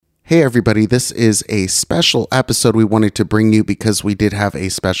Hey everybody, this is a special episode we wanted to bring you because we did have a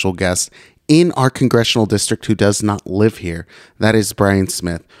special guest in our congressional district who does not live here. That is Brian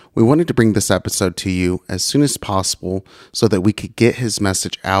Smith. We wanted to bring this episode to you as soon as possible so that we could get his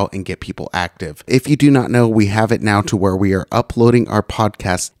message out and get people active. If you do not know, we have it now to where we are uploading our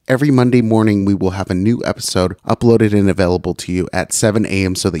podcast every Monday morning. We will have a new episode uploaded and available to you at 7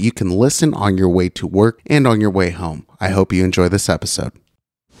 a.m. so that you can listen on your way to work and on your way home. I hope you enjoy this episode.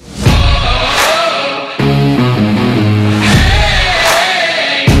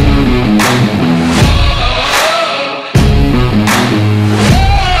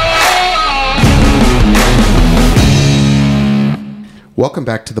 Welcome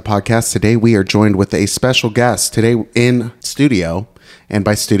back to the podcast. Today we are joined with a special guest. Today in studio, and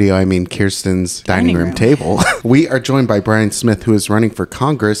by studio I mean Kirsten's dining room table. We are joined by Brian Smith, who is running for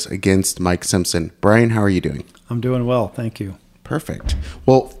Congress against Mike Simpson. Brian, how are you doing? I'm doing well, thank you. Perfect.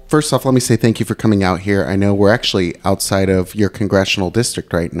 Well, first off, let me say thank you for coming out here. I know we're actually outside of your congressional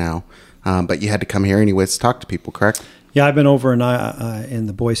district right now, but you had to come here anyways to talk to people, correct? Yeah, I've been over in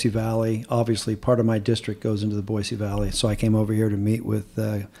the Boise Valley. Obviously, part of my district goes into the Boise Valley, so I came over here to meet with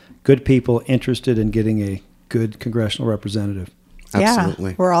good people interested in getting a good congressional representative. Absolutely.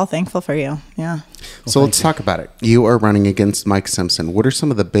 Yeah, we're all thankful for you. Yeah. So let's talk about it. You are running against Mike Simpson. What are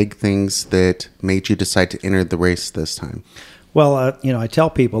some of the big things that made you decide to enter the race this time? Well, I tell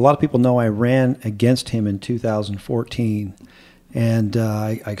people, a lot of people know I ran against him in 2014. And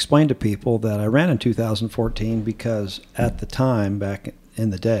I explained to people that I ran in 2014 because at the time, back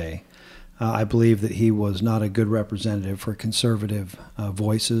in the day, I believed that he was not a good representative for conservative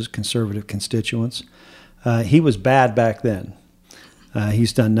voices, conservative constituents. He was bad back then.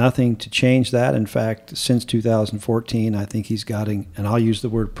 He's done nothing to change that. In fact, since 2014, I think he's gotten, and I'll use the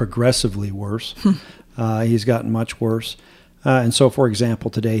word progressively worse, he's gotten much worse. And so, for example,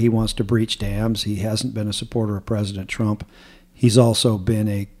 today he wants to breach dams. He hasn't been a supporter of President Trump. He's also been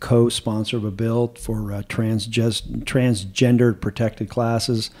a co-sponsor of a bill for transgendered protected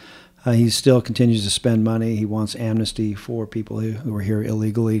classes. He still continues to spend money. He wants amnesty for people who are here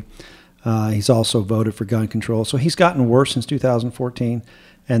illegally. He's also voted for gun control. So he's gotten worse since 2014,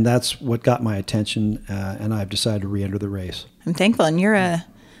 and that's what got my attention, and I've decided to re-enter the race. I'm thankful. And you're an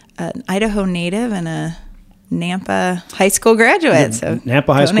Idaho native and a Nampa High School graduate. So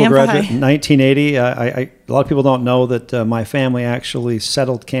Nampa High School graduate in 1980. A lot of people don't know that my family actually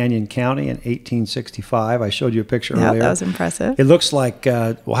settled Canyon County in 1865. I showed you a picture earlier. That was impressive. It looks like,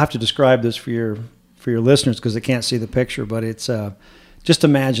 we'll have to describe this for your listeners because they can't see the picture, but it's just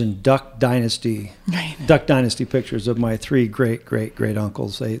imagine Duck Dynasty pictures of my three great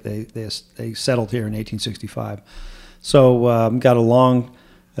uncles. They settled here in 1865. So got a long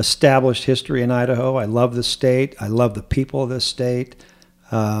established history in Idaho. I love this state. I love the people of this state.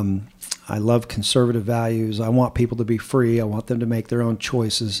 I love conservative values. I want people to be free. I want them to make their own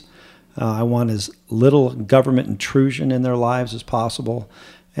choices. I want as little government intrusion in their lives as possible.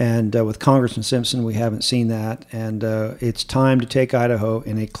 And with Congressman Simpson, we haven't seen that. And it's time to take Idaho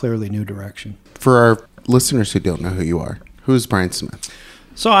in a clearly new direction. For our listeners who don't know who you are, who is Brian Smith?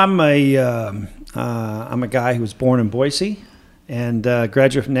 So I'm a guy who was born in Boise and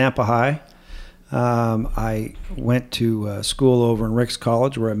graduate from Nampa High. I went to school over in Ricks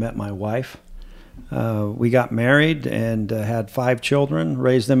College where I met my wife. We got married and had 5 children,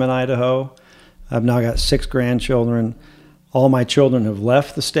 raised them in Idaho. I've now got 6 grandchildren. All my children have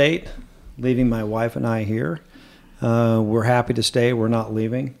left the state, leaving my wife and I here. We're happy to stay. We're not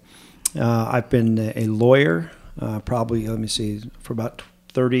leaving. I've been a lawyer, for about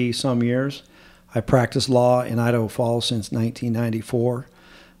 30-some years. I practiced law in Idaho Falls since 1994.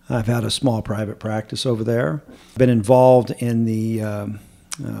 I've had a small private practice over there. Been involved in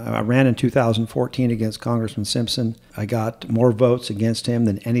I ran in 2014 against Congressman Simpson. I got more votes against him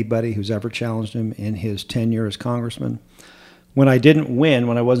than anybody who's ever challenged him in his tenure as congressman. When I didn't win,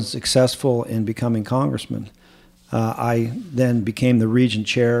 when I wasn't successful in becoming congressman, I then became the region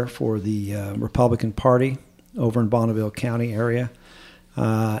chair for the Republican Party over in Bonneville County area.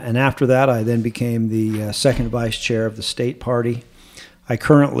 And after that, I then became the second vice chair of the state party. I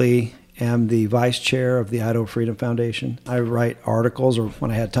currently am the vice chair of the Idaho Freedom Foundation. I write articles, or when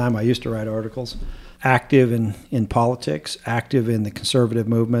I had time, I used to write articles. Active in politics, active in the conservative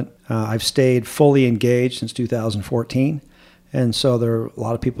movement. I've stayed fully engaged since 2014. And so a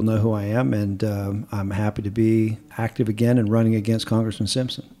lot of people know who I am, and I'm happy to be active again and running against Congressman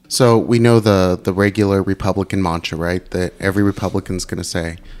Simpson. So we know the regular Republican mantra, right? That every Republican's going to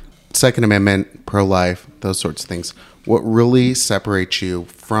say, Second Amendment, pro-life, those sorts of things. What really separates you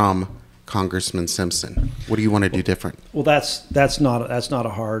from Congressman Simpson? What do you want to do different? Well, that's not a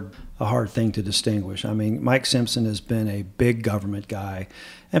hard thing to distinguish. I mean, Mike Simpson has been a big government guy.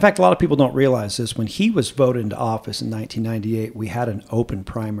 In fact, a lot of people don't realize this. When he was voted into office in 1998, we had an open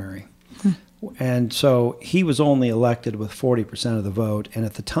primary. And so he was only elected with 40% of the vote. And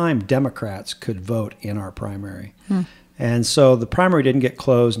at the time, Democrats could vote in our primary. And so the primary didn't get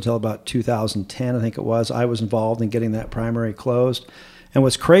closed until about 2010, I think it was. I was involved in getting that primary closed. And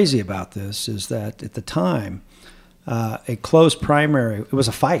what's crazy about this is that at the time, a closed primary, it was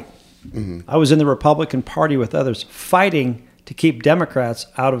a fight. I was in the Republican Party with others fighting to keep Democrats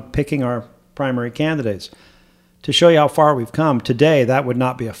out of picking our primary candidates. To show you how far we've come, today that would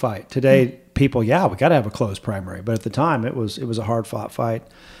not be a fight. Today, people, we got to have a closed primary. But at the time, it was a hard-fought fight.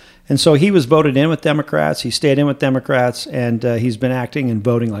 And so he was voted in with Democrats. He stayed in with Democrats, and he's been acting and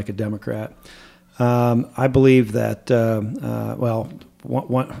voting like a Democrat. I believe that,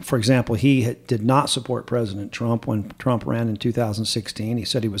 for example, he did not support President Trump when Trump ran in 2016. He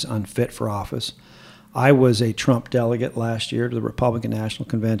said he was unfit for office. I was a Trump delegate last year to the Republican National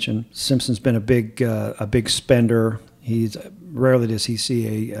Convention. Simpson's been a big spender. Rarely does he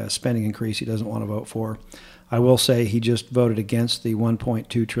see a spending increase he doesn't want to vote for. I will say he just voted against the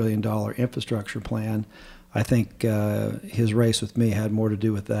 $1.2 trillion infrastructure plan. I think his race with me had more to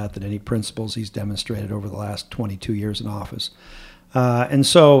do with that than any principles he's demonstrated over the last 22 years in office. And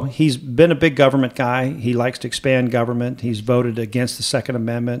so he's been a big government guy. He likes to expand government. He's voted against the Second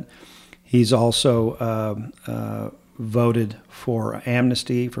Amendment. He's also voted for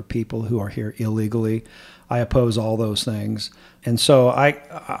amnesty for people who are here illegally. I oppose all those things. And so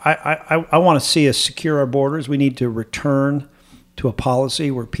I want to see us secure our borders. We need to return to a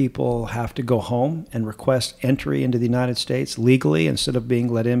policy where people have to go home and request entry into the United States legally instead of being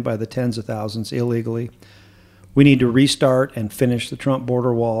let in by the tens of thousands illegally. We need to restart and finish the Trump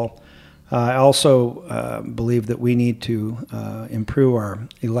border wall. I also believe that we need to improve our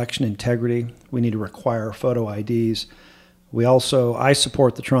election integrity. We need to require photo IDs. I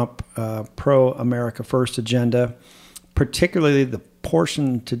support the Trump pro-America First agenda, particularly the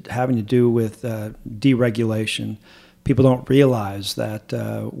portion having to do with deregulation. People don't realize that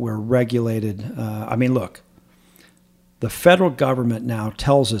we're regulated. Look, the federal government now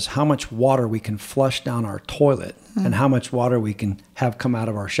tells us how much water we can flush down our toilet and how much water we can have come out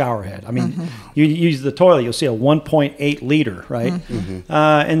of our shower head. You use the toilet, you'll see a 1.8 liter, right?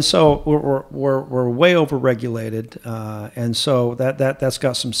 And so we're way over-regulated, and so that's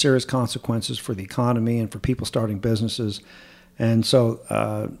got some serious consequences for the economy and for people starting businesses. And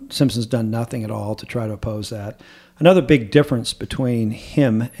so Simpson's done nothing at all to try to oppose that. Another big difference between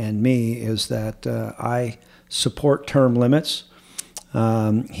him and me is that I support term limits.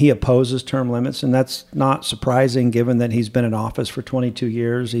 He opposes term limits, and that's not surprising given that he's been in office for 22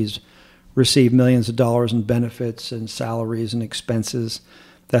 years. He's received millions of dollars in benefits and salaries and expenses.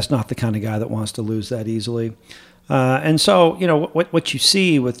 That's not the kind of guy that wants to lose that easily. And so, what you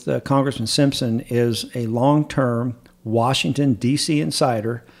see with Congressman Simpson is a long-term Washington, D.C.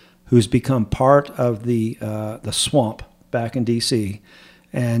 insider who's become part of the swamp back in D.C.,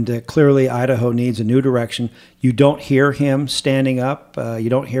 and clearly, Idaho needs a new direction. You don't hear him standing up. You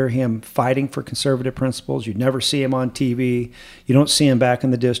don't hear him fighting for conservative principles. You never see him on TV. You don't see him back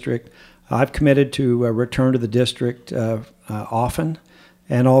in the district. I've committed to return to the district often.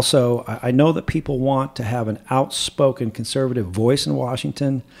 And also, I know that people want to have an outspoken conservative voice in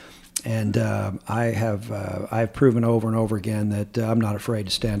Washington. And I've proven over and over again that I'm not afraid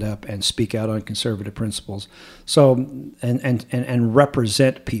to stand up and speak out on conservative principles. So and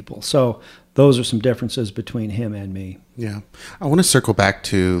represent people. So those are some differences between him and me. Yeah, I want to circle back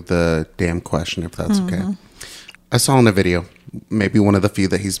to the dam question, if that's okay. I saw in a video, maybe one of the few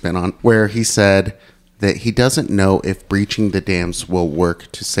that he's been on, where he said that he doesn't know if breaching the dams will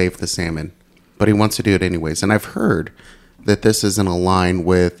work to save the salmon, but he wants to do it anyways. And I've heard that this is in a line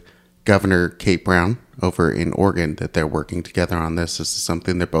with Governor Kate Brown over in Oregon, that they're working together on this. This is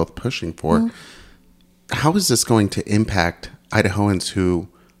something they're both pushing for. How is this going to impact Idahoans who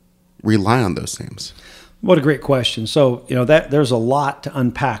rely on those dams? What a great question. So, that there's a lot to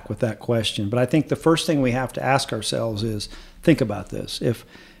unpack with that question. But I think the first thing we have to ask ourselves is, think about this.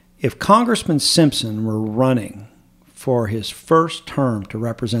 If Congressman Simpson were running for his first term to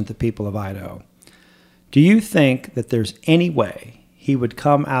represent the people of Idaho, do you think that there's any way he would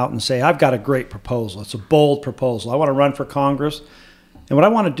come out and say, I've got a great proposal. It's a bold proposal. I want to run for Congress. And what I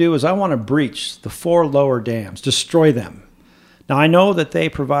want to do is I want to breach the 4 lower dams, destroy them. Now, I know that they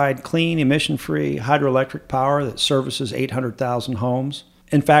provide clean, emission-free hydroelectric power that services 800,000 homes.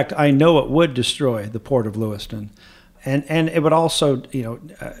 In fact, I know it would destroy the Port of Lewiston. And it would also,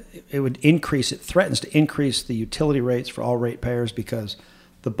 it threatens to increase the utility rates for all ratepayers because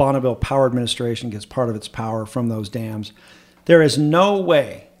the Bonneville Power Administration gets part of its power from those dams. There is no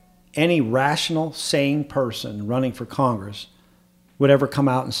way any rational, sane person running for Congress would ever come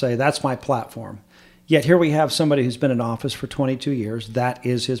out and say, that's my platform. Yet here we have somebody who's been in office for 22 years. That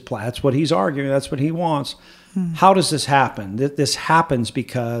is his plan. That's what he's arguing. That's what he wants. How does this happen? This happens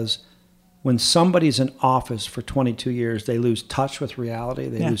because when somebody's in office for 22 years, they lose touch with reality.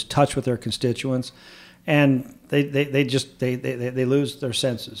 They lose touch with their constituents, and they lose their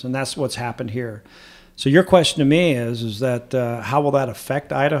senses. And that's what's happened here. So your question to me is that how will that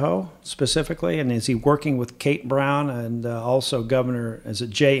affect Idaho specifically? And is he working with Kate Brown and also Governor, is it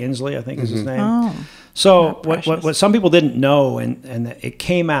Jay Inslee, I think is his name? Oh, so what some people didn't know, and it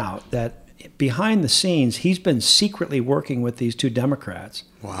came out that behind the scenes, he's been secretly working with these two Democrats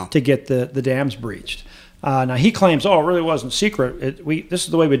to get the dams breached. Now, he claims, it really wasn't secret. This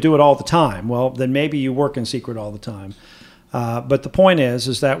is the way we do it all the time. Well, then maybe you work in secret all the time. But the point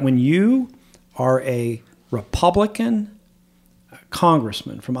is that when you are a Republican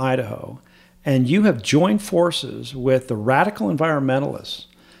congressman from Idaho and you have joined forces with the radical environmentalists,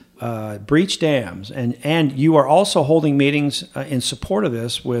 breach dams, and you are also holding meetings in support of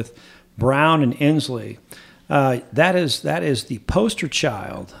this with Brown and Inslee, that is the poster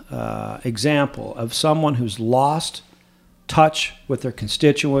child example of someone who's lost touch with their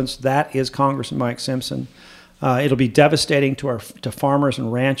constituents. That is Congressman Mike Simpson. It'll be devastating to farmers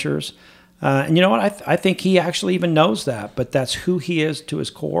and ranchers. And you know what? I think he actually even knows that, but that's who he is to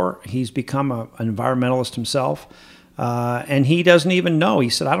his core. He's become an environmentalist himself, and he doesn't even know. He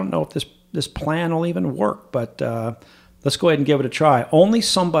said, I don't know if this plan will even work, but let's go ahead and give it a try. Only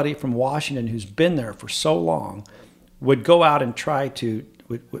somebody from Washington who's been there for so long would go out and try to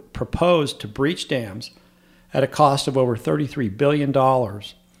would propose to breach dams at a cost of over $33 billion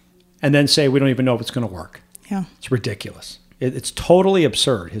and then say we don't even know if it's going to work. Yeah. It's ridiculous. It's totally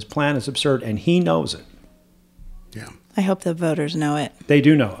absurd. His plan is absurd, and he knows it. Yeah. I hope the voters know it. They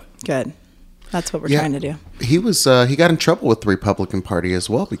do know it. Good. That's what we're trying to do. He got in trouble with the Republican Party as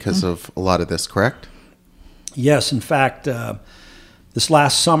well because of a lot of this, correct? Yes. In fact, this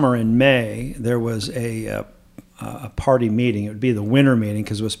last summer in May, there was a party meeting. It would be the winter meeting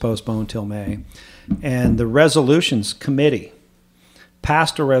because it was postponed till May. And the Resolutions Committee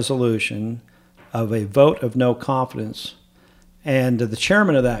passed a resolution of a vote of no confidence. And the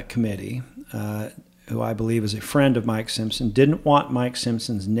chairman of that committee, who I believe is a friend of Mike Simpson, didn't want Mike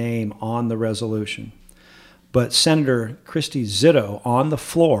Simpson's name on the resolution. But Senator Christy Zitto on the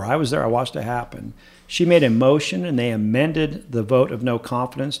floor, I was there, I watched it happen, she made a motion and they amended the vote of no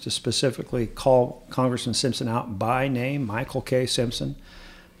confidence to specifically call Congressman Simpson out by name, Michael K. Simpson,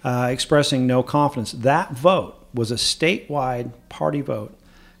 expressing no confidence. That vote was a statewide party vote.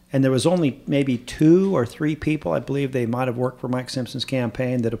 And there was only maybe 2 or 3 people, I believe they might have worked for Mike Simpson's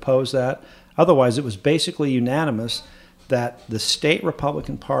campaign, that opposed that. Otherwise, it was basically unanimous that the state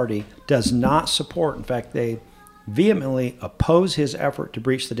Republican Party does not support. In fact, they vehemently oppose his effort to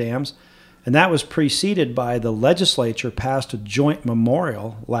breach the dams. And that was preceded by the legislature passed a joint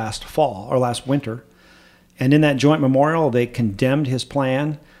memorial last winter. And in that joint memorial, they condemned his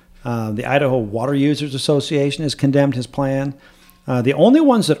plan. The Idaho Water Users Association has condemned his plan. The only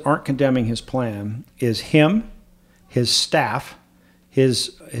ones that aren't condemning his plan is him, his staff,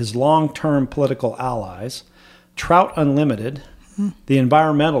 his long-term political allies, Trout Unlimited, the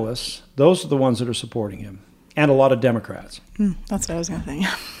environmentalists. Those are the ones that are supporting him, and a lot of Democrats. That's what I was going to think.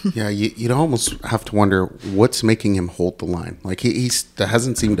 Yeah, you'd almost have to wonder what's making him hold the line. Like he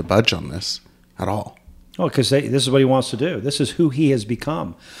hasn't seemed to budge on this at all. Oh, because this is what he wants to do. This is who he has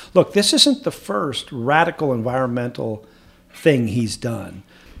become. Look, this isn't the first radical environmental thing he's done.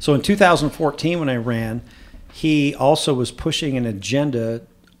 So in 2014, when I ran, he also was pushing an agenda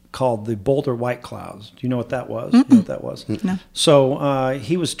called the Boulder White Clouds. Do you know what that was? You know what that was? No. So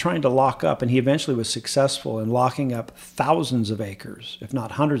he was trying to lock up, and he eventually was successful in locking up thousands of acres, if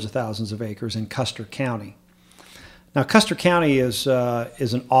not hundreds of thousands of acres in Custer County. Now, Custer County is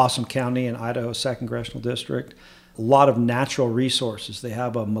an awesome county in Idaho's 2nd Congressional District. A lot of natural resources. They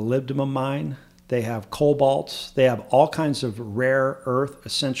have a molybdenum mine. They have cobalts. They have all kinds of rare earth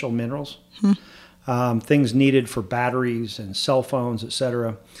essential minerals, things needed for batteries and cell phones,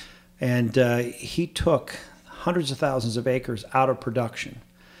 etc. And he took hundreds of thousands of acres out of production,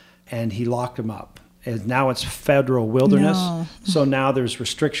 and he locked them up. is now it's federal wilderness. No. So now there's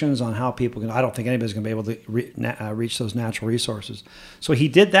restrictions on how people can. I don't think anybody's going to be able to reach those natural resources. So he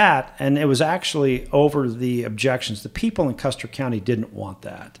did that, and it was actually over the objections. The people in Custer County didn't want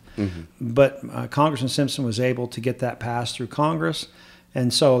that. Mm-hmm. But Congressman Simpson was able to get that passed through Congress,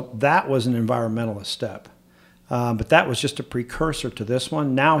 and so that was an environmentalist step. But that was just a precursor to this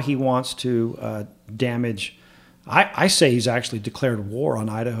one. Now he wants to damage. I say he's actually declared war on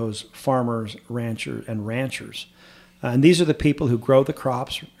Idaho's farmers, ranchers. And these are the people who grow the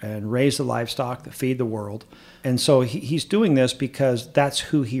crops and raise the livestock that feed the world. And so he's doing this because that's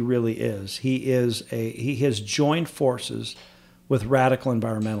who he really is. He has joined forces with radical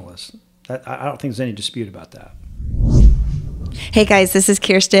environmentalists. I don't think there's any dispute about that. Hey guys, this is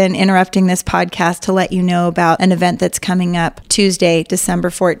Kirsten interrupting this podcast to let you know about an event that's coming up Tuesday, December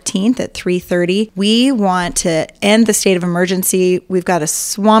 14th at 3:30. We want to end the state of emergency. We've got a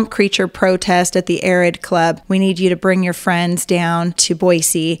swamp creature protest at the Arid Club. We need you to bring your friends down to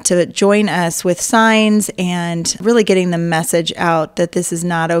Boise to join us with signs and really getting the message out that this is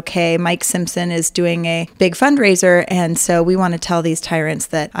not okay. Mike Simpson is doing a big fundraiser, and so we want to tell these tyrants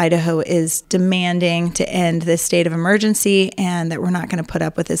that Idaho is demanding to end this state of emergency and that we're not going to put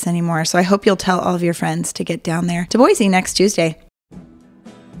up with this anymore. So I hope you'll tell all of your friends to get down there to Boise next Tuesday.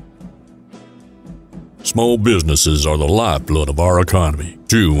 Small businesses are the lifeblood of our economy.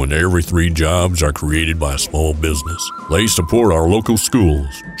 2 in every 3 jobs are created by a small business. They support our local schools,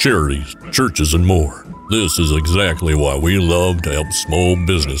 charities, churches, and more. This is exactly why we love to help small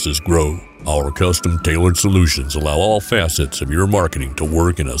businesses grow. Our custom-tailored solutions allow all facets of your marketing to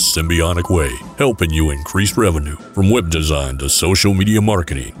work in a symbiotic way, helping you increase revenue. From web design to social media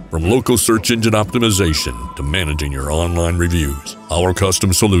marketing, from local search engine optimization to managing your online reviews, our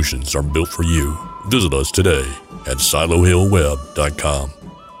custom solutions are built for you. Visit us today at silohillweb.com.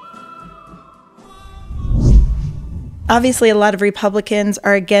 Obviously, a lot of Republicans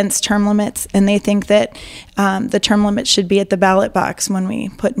are against term limits, and they think that the term limit should be at the ballot box when we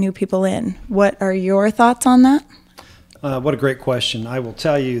put new people in. What are your thoughts on that? What a great question. I will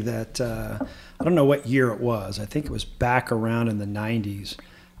tell you that I don't know what year it was. I think it was back around in the 90s.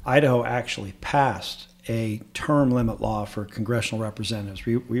 Idaho actually passed a term limit law for congressional representatives.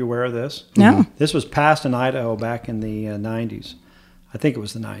 Were you aware of this? No. This was passed in Idaho back in the 90s. I think it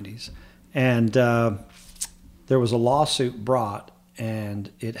was the 90s. And there was a lawsuit brought,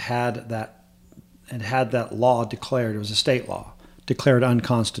 and it had that law declared. It was a state law declared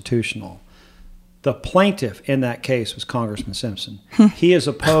unconstitutional. The plaintiff in that case was Congressman Simpson. He has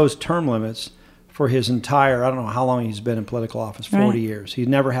opposed term limits for his entire, I don't know how long he's been in political office, 40 years. He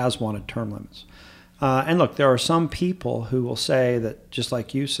never has wanted term limits. And look, there are some people who will say that, just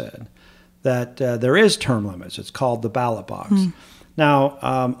like you said, that there is term limits. It's called the ballot box. Now,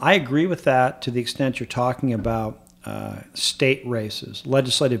 I agree with that to the extent you're talking about state races,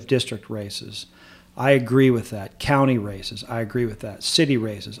 legislative district races. I agree with that. County races, I agree with that. City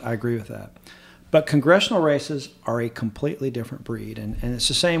races, I agree with that. But congressional races are a completely different breed, and it's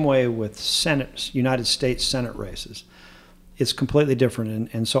the same way with United States Senate races. It's completely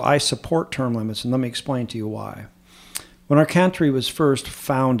different, and so I support term limits, and let me explain to you why. When our country was first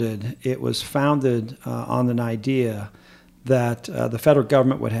founded, it was founded on an idea that the federal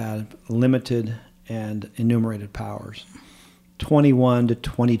government would have limited and enumerated powers, 21 to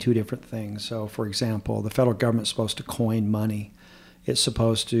 22 different things. So, for example, the federal government is supposed to coin money. It's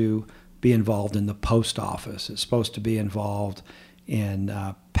supposed to be involved in the post office. It's supposed to be involved in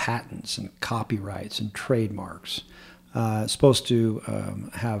patents and copyrights and trademarks. It's supposed to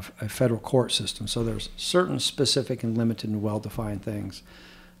have a federal court system. So there's certain specific and limited and well-defined things.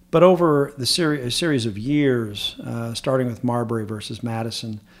 But over the series of years, starting with Marbury versus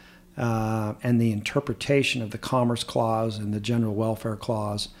Madison, and the interpretation of the Commerce Clause and the General Welfare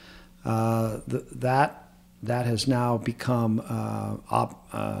Clause, that has now become,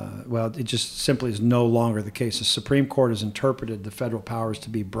 it just simply is no longer the case. The Supreme Court has interpreted the federal powers to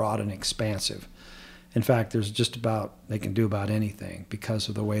be broad and expansive. In fact, they can do about anything because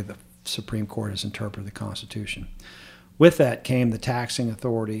of the way the Supreme Court has interpreted the Constitution. With that came the taxing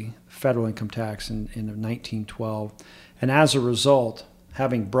authority, federal income tax in 1912. And as a result,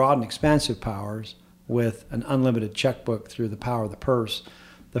 having broad and expansive powers with an unlimited checkbook through the power of the purse,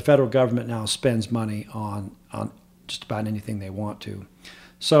 the federal government now spends money on just about anything they want to.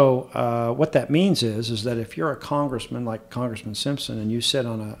 So what that means is that if you're a congressman like Congressman Simpson and you sit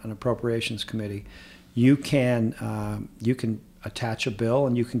on an appropriations committee, you can attach a bill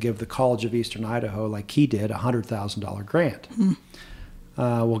and you can give the College of Eastern Idaho, like he did, a $100,000 grant.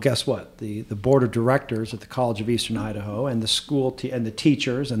 Well, guess what? The board of directors at the College of Eastern Idaho and the school and the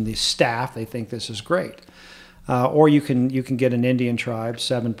teachers and the staff, they think this is great. Or you can get an Indian tribe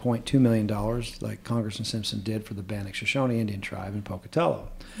 $7.2 million, like Congressman Simpson did for the Bannock Shoshone Indian tribe in Pocatello.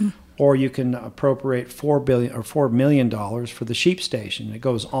 Or you can appropriate $4 million for the sheep station. It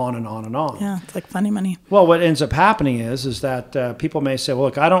goes on and on and on. Yeah, it's like funny money. Well, what ends up happening is that people may say, well,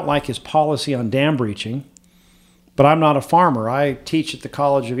 look, I don't like his policy on dam breaching, but I'm not a farmer. I teach at the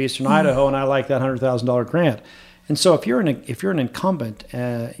College of Eastern Idaho, and I like that $100,000 grant. And so if you're an incumbent,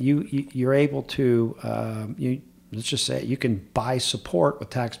 you're able to let's just say you can buy support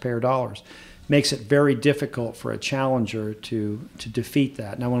with taxpayer dollars. Makes it very difficult for a challenger to defeat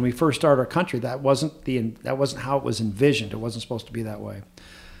that. Now, when we first started our country, that wasn't how it was envisioned. It wasn't supposed to be that way.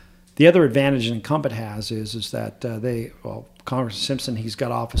 The other advantage an incumbent has is that Congressman Simpson, he's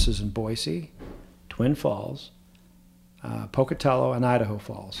got offices in Boise, Twin Falls, Pocatello, and Idaho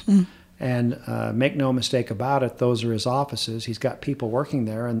Falls. And make no mistake about it, those are his offices. He's got people working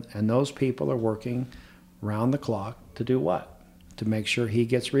there, and those people are working round the clock to do what? To make sure he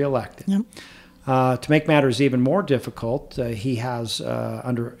gets reelected. Yep. To make matters even more difficult, he has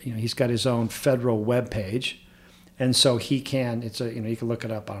he's got his own federal web page, and so he can. You can look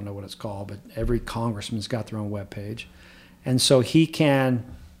it up. I don't know what it's called, but every congressman's got their own web page, and so he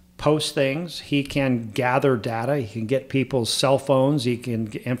can post things. He can gather data. He can get people's cell phones. He can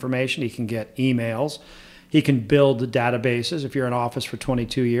get information. He can get emails. He can build databases. If you're in office for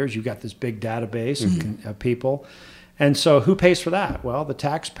 22 years, you've got this big database of people. And so who pays for that? Well, the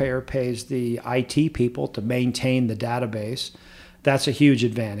taxpayer pays the IT people to maintain the database. That's a huge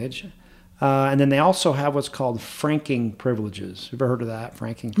advantage. And then they also have what's called franking privileges. Have you ever heard of that,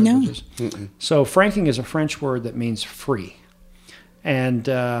 franking privileges? No. So franking is a French word that means free. And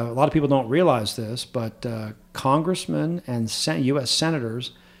a lot of people don't realize this, but congressmen and U.S.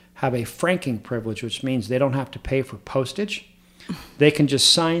 senators have a franking privilege, which means they don't have to pay for postage. They can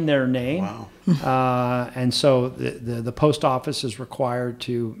just sign their name. Wow. And so the post office is required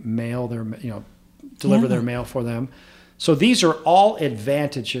to mail deliver their mail for them. So these are all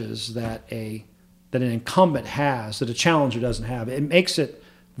advantages that an incumbent has that a challenger doesn't have. It makes it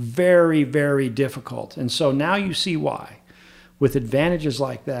very, very difficult. And so now you see why. With advantages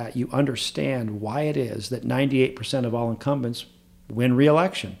like that, you understand why it is that 98% of all incumbents win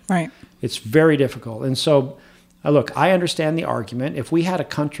re-election. Right. It's very difficult. And so look, I understand the argument. If we had a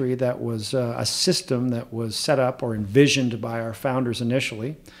country that was a system that was set up or envisioned by our founders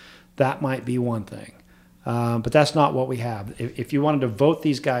initially, that might be one thing. But that's not what we have. If you wanted to vote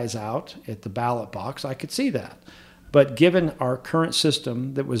these guys out at the ballot box, I could see that. But given our current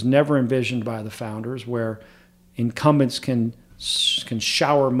system that was never envisioned by the founders, where incumbents can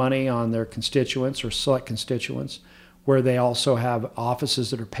shower money on their constituents or select constituents, where they also have offices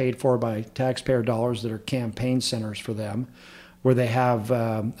that are paid for by taxpayer dollars that are campaign centers for them, where they have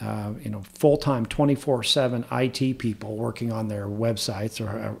full-time 24/7 IT people working on their websites,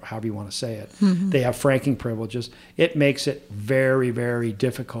 or however you want to say it. They have franking privileges. It makes it very, very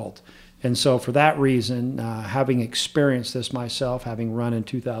difficult. And so for that reason, having experienced this myself, having run in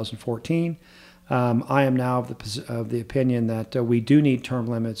 2014, I am now of the opinion that we do need term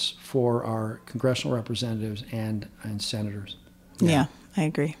limits for our congressional representatives and senators. Yeah, I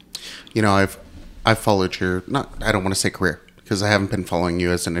agree. I've followed I don't want to say career, because I haven't been following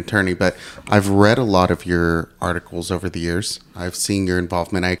you as an attorney, but I've read a lot of your articles over the years. I've seen your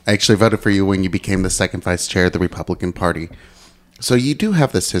involvement. I actually voted for you when you became the second vice chair of the Republican Party. So you do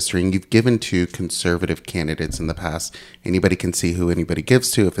have this history, and you've given to conservative candidates in the past. Anybody can see who anybody gives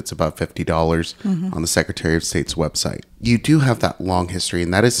to if it's above $50 on the Secretary of State's website. You do have that long history,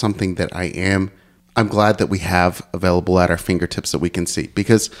 and that is something that I'm glad that we have available at our fingertips that we can see.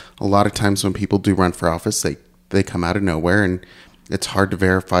 Because a lot of times when people do run for office, they come out of nowhere, and it's hard to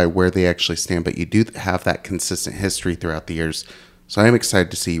verify where they actually stand. But you do have that consistent history throughout the years. So I am excited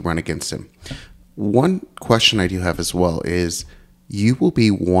to see you run against him. One question I do have as well is, you will be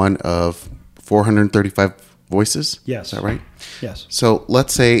one of 435 voices? Yes. Is that right? Yes. So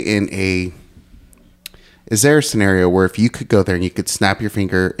let's say is there a scenario where if you could go there and you could snap your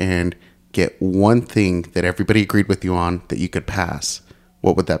finger and get one thing that everybody agreed with you on that you could pass,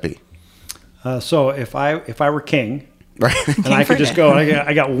 what would that be? So if I were king, right, and I could just go,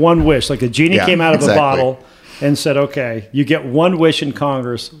 I got one wish, like a genie came out of a bottle and said, okay, you get one wish in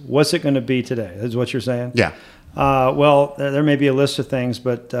Congress, what's it going to be today? Is what you're saying? Yeah. Well, there may be a list of things,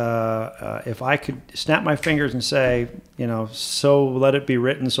 but if I could snap my fingers and say, so let it be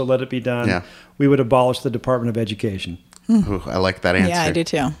written, so let it be done, we would abolish the Department of Education. Ooh, I like that answer. Yeah, I do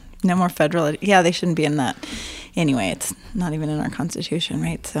too. No more federal. Yeah, they shouldn't be in that. anyway, it's not even in our Constitution,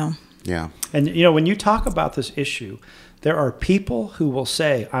 right? So, Yeah. And, when you talk about this issue, there are people who will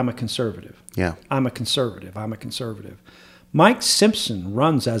say, I'm a conservative. Yeah. I'm a conservative. I'm a conservative. Mike Simpson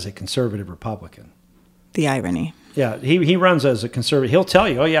runs as a conservative Republican. the irony. Yeah, he runs as a conservative. He'll tell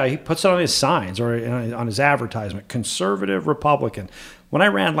you, he puts it on his signs or on his advertisement, conservative Republican. When I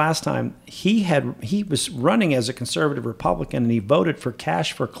ran last time, he was running as a conservative Republican, and he voted for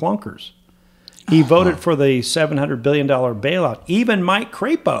cash for clunkers. He voted for the $700 billion bailout. Even Mike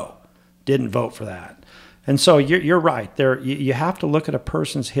Crapo didn't vote for that. And so you're right. You have to look at a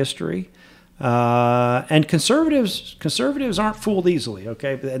person's history. And conservatives aren't fooled easily,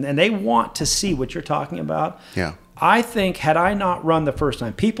 okay? And they want to see what you're talking about. Yeah. I think had I not run the first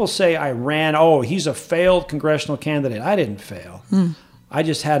time, people say I ran, he's a failed congressional candidate. I didn't fail. I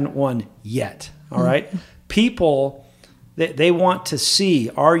just hadn't won yet, all right? People, they want to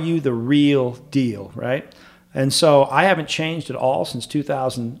see, are you the real deal, right? And so I haven't changed at all since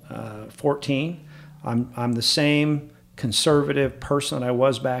 2014. I'm the same conservative person that I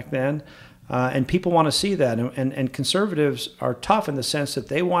was back then. And people want to see that. And conservatives are tough in the sense that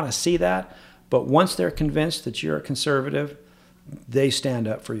they want to see that. But once they're convinced that you're a conservative, they stand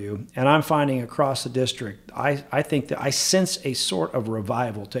up for you. And I'm finding across the district, I think that I sense a sort of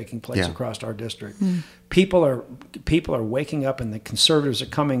revival taking place across our district. People are waking up, and the conservatives are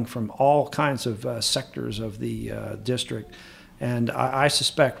coming from all kinds of sectors of the district. And I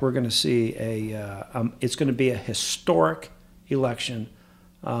suspect we're going to see it's going to be a historic election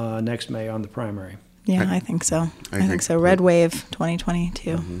next May on the primary. Yeah, I think so. I think so. Red Wave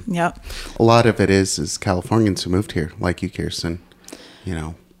 2022. Mm-hmm. Yep. A lot of it is Californians who moved here, like you, Kirsten.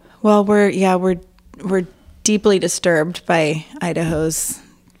 Well, we're deeply disturbed by Idaho's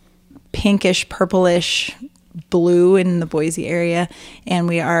pinkish, purplish blue in the Boise area, and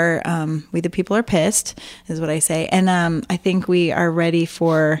we the people are pissed, is what I say. And I think we are ready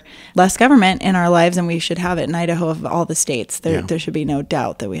for less government in our lives, and we should have it in Idaho of all the states. There should be no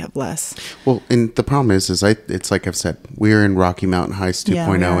doubt that we have less. Well, and the problem is it's like I've said, we're in Rocky Mountain Heights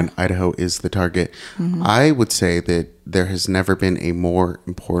 2.0, and Idaho is the target. Mm-hmm. I would say that there has never been a more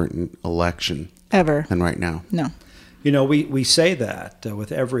important election ever than right now. No. We say that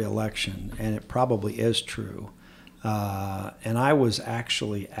with every election, and it probably is true. And I was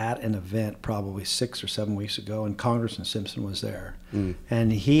actually at an event probably 6 or 7 weeks ago, and Congressman Simpson was there.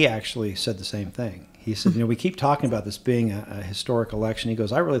 And he actually said the same thing. He said, we keep talking about this being a historic election. He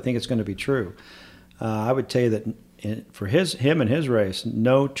goes, I really think it's going to be true. I would tell you that for him and his race,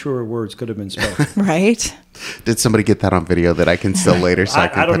 no truer words could have been spoken. Right? Did somebody get that on video that I can still later? So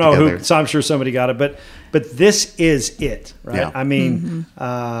I don't know who. So I'm sure somebody got it, but this is it, right? Yeah. I mean,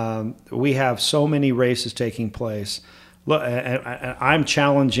 we have so many races taking place. Look, I'm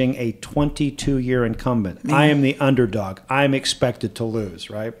challenging a 22-year incumbent. I am the underdog. I'm expected to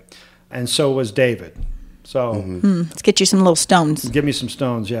lose, right? And so was David. So let's get you some little stones. Give me some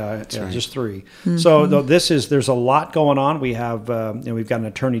stones, right. Just 3. Mm-hmm. So there's a lot going on. We have we've got an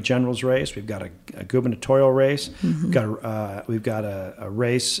attorney general's race, we've got a gubernatorial race, we've got a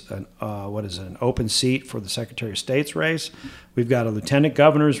race, an open seat for the Secretary of State's race. We've got a lieutenant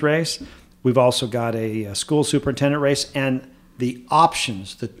governor's race. We've also got a school superintendent race, and the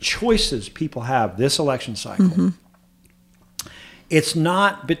options, the choices people have this election cycle. Mm-hmm. It's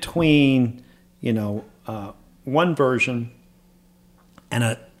not between one version and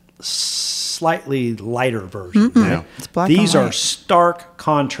a slightly lighter version. Mm-hmm. Right? It's black These and are white. stark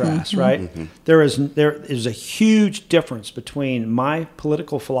contrasts, right? Mm-hmm. There is a huge difference between my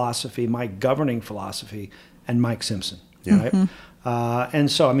political philosophy, my governing philosophy, and Mike Simpson, right? And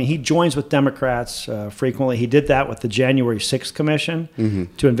so, he joins with Democrats frequently. He did that with the January 6th Commission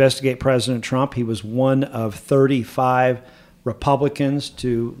to investigate President Trump. He was one of 35 Republicans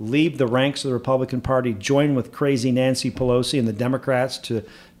to leave the ranks of the Republican Party, join with crazy Nancy Pelosi and the Democrats to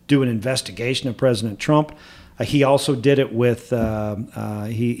do an investigation of President Trump. He also did it with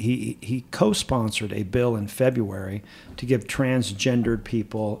he co-sponsored a bill in February to give transgendered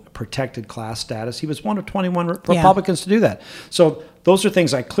people protected class status. He was one of 21 Republicans to do that. So those are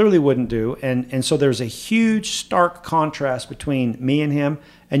things I clearly wouldn't do. And so there's a huge stark contrast between me and him,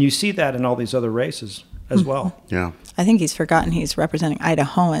 and you see that in all these other races as well. Yeah. I think he's forgotten he's representing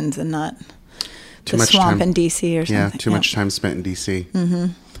Idahoans and not the swamp in D.C. or something. Yeah, too much time spent in D.C.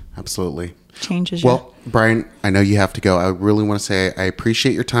 Mm-hmm. Absolutely. Changes. Well, Brian, I know you have to go. I really want to say I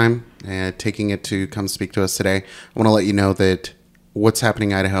appreciate your time and taking it to come speak to us today. I want to let you know that what's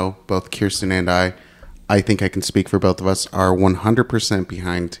happening in Idaho, both Kirsten and I think I can speak for both of us, are 100%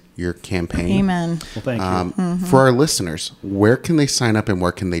 behind your campaign. Amen. Well, thank you. For our listeners, where can they sign up and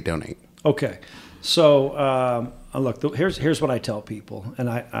where can they donate? Okay. So look, here's what I tell people, and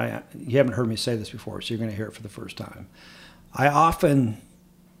you haven't heard me say this before, so you're going to hear it for the first time. I often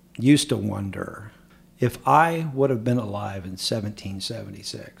used to wonder if I would have been alive in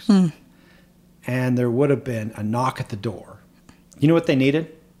 1776 and there would have been a knock at the door. You know what they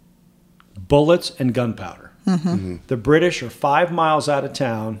needed? Bullets and gunpowder. The British are 5 miles out of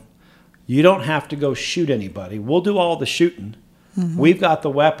town. You don't have to go shoot anybody. We'll do all the shooting. We've got the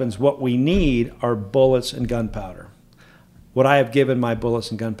weapons. What we need are bullets and gunpowder. Would I have given my bullets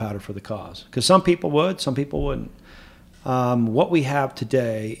and gunpowder for the cause? Because some people would, some people wouldn't. What we have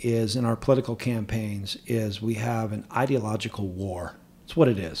today is, in our political campaigns, is we have an ideological war. That's what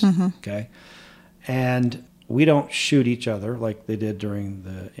it is, okay? And we don't shoot each other like they did during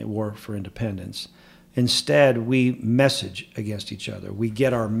the War for Independence. Instead, we message against each other. We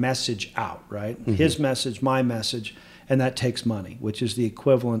get our message out, right? His message, my message, and that takes money, which is the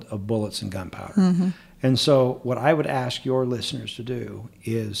equivalent of bullets and gunpowder. And so what I would ask your listeners to do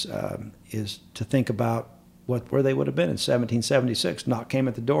is to think about where they would have been in 1776. Knock came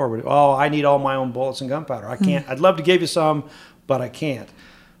at the door. Oh, I need all my own bullets and gunpowder. I can't. I'd love to give you some, but I can't.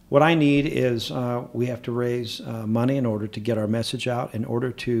 What I need is we have to raise money in order to get our message out, in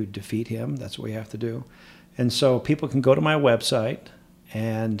order to defeat him. That's what we have to do. And so people can go to my website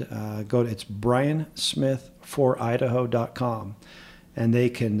and it's briansmithforidaho.com. And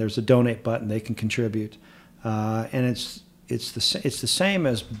there's a donate button, they can contribute. And it's the same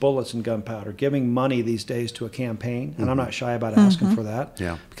as bullets and gunpowder, giving money these days to a campaign. And I'm not shy about asking for that.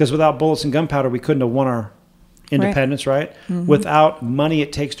 Yeah. Because without bullets and gunpowder, we couldn't have won our independence, right? Without money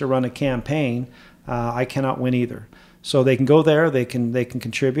it takes to run a campaign, I cannot win either. So they can go there, they can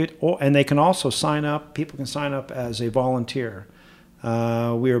contribute, and they can also sign up. People can sign up as a volunteer.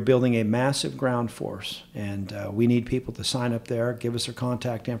 We are building a massive ground force, and we need people to sign up there, give us their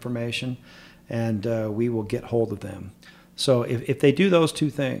contact information, and we will get hold of them. So if they do those two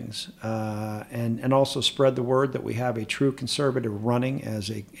things, and also spread the word that we have a true conservative running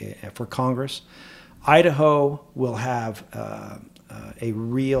for Congress, Idaho will have a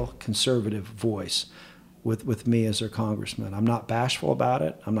real conservative voice with me as their congressman. I'm not bashful about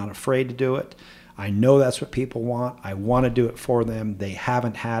it. I'm not afraid to do it. I know that's what people want. I want to do it for them. They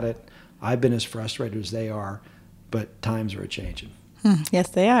haven't had it. I've been as frustrated as they are, but times are changing. Yes,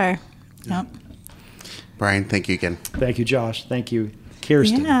 they are. Yep. Brian, thank you again. Thank you, Josh. Thank you,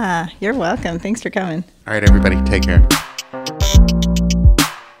 Kirsten. Yeah, you're welcome. Thanks for coming. All right, everybody, take care.